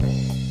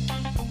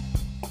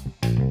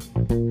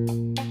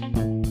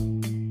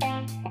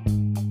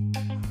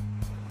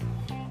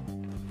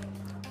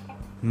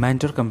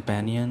Mentor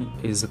Companion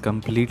is a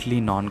completely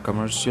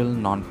non-commercial,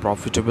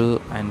 non-profitable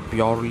and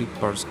purely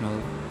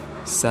personal,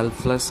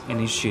 selfless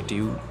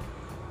initiative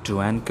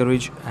to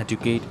encourage,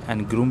 educate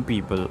and groom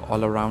people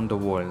all around the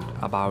world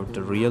about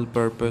the real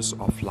purpose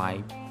of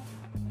life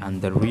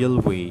and the real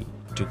way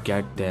to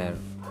get there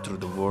through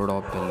the word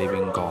of the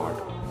living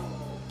God.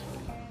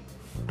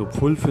 To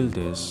fulfill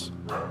this,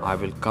 I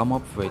will come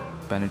up with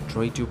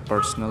penetrative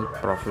personal,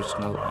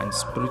 professional and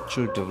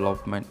spiritual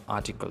development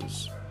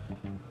articles,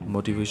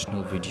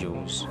 motivational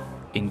videos,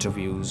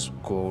 interviews,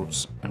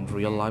 quotes, and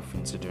real life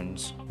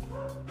incidents,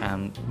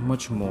 and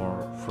much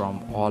more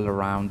from all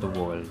around the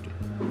world.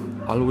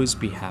 Always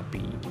be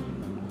happy,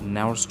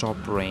 never stop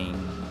praying,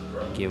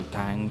 give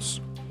thanks,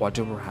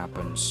 whatever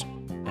happens.